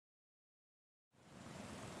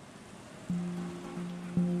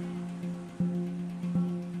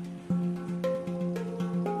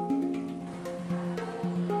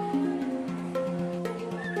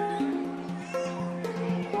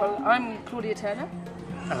Claudia Turner.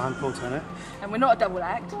 And I'm Paul Turner. And we're not a double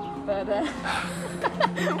act, but...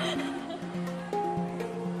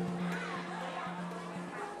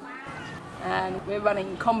 and we're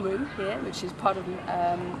running COMRU here, which is part of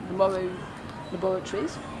the Moru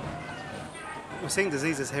laboratories. We're seeing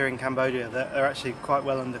diseases here in Cambodia that are actually quite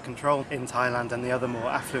well under control in Thailand and the other more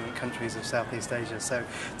affluent countries of Southeast Asia. So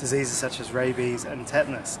diseases such as rabies and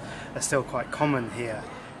tetanus are still quite common here.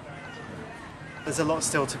 There's a lot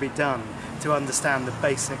still to be done to understand the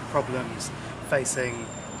basic problems facing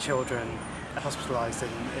children hospitalised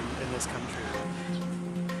in this country.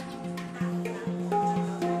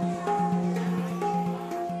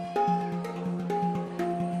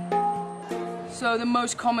 So the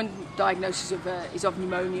most common diagnosis is of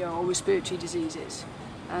pneumonia or respiratory diseases,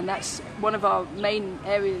 and that's one of our main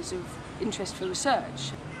areas of interest for research.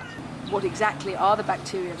 What exactly are the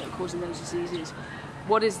bacteria that are causing those diseases?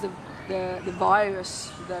 What is the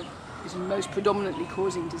virus that is most predominantly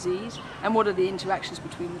causing disease, and what are the interactions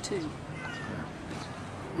between the two?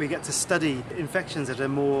 We get to study infections at a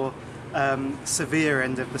more severe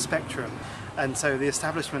end of the spectrum. And so the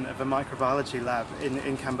establishment of a microbiology lab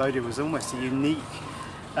in Cambodia was almost a unique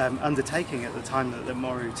undertaking at the time that the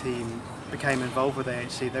Moru team became involved with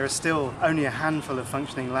AHC. There are still only a handful of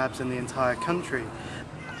functioning labs in the entire country.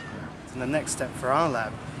 And the next step for our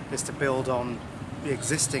lab is to build on the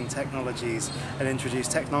existing technologies and introduce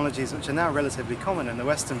technologies which are now relatively common in the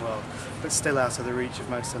Western world, but still out of the reach of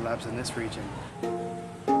most of the labs in this region.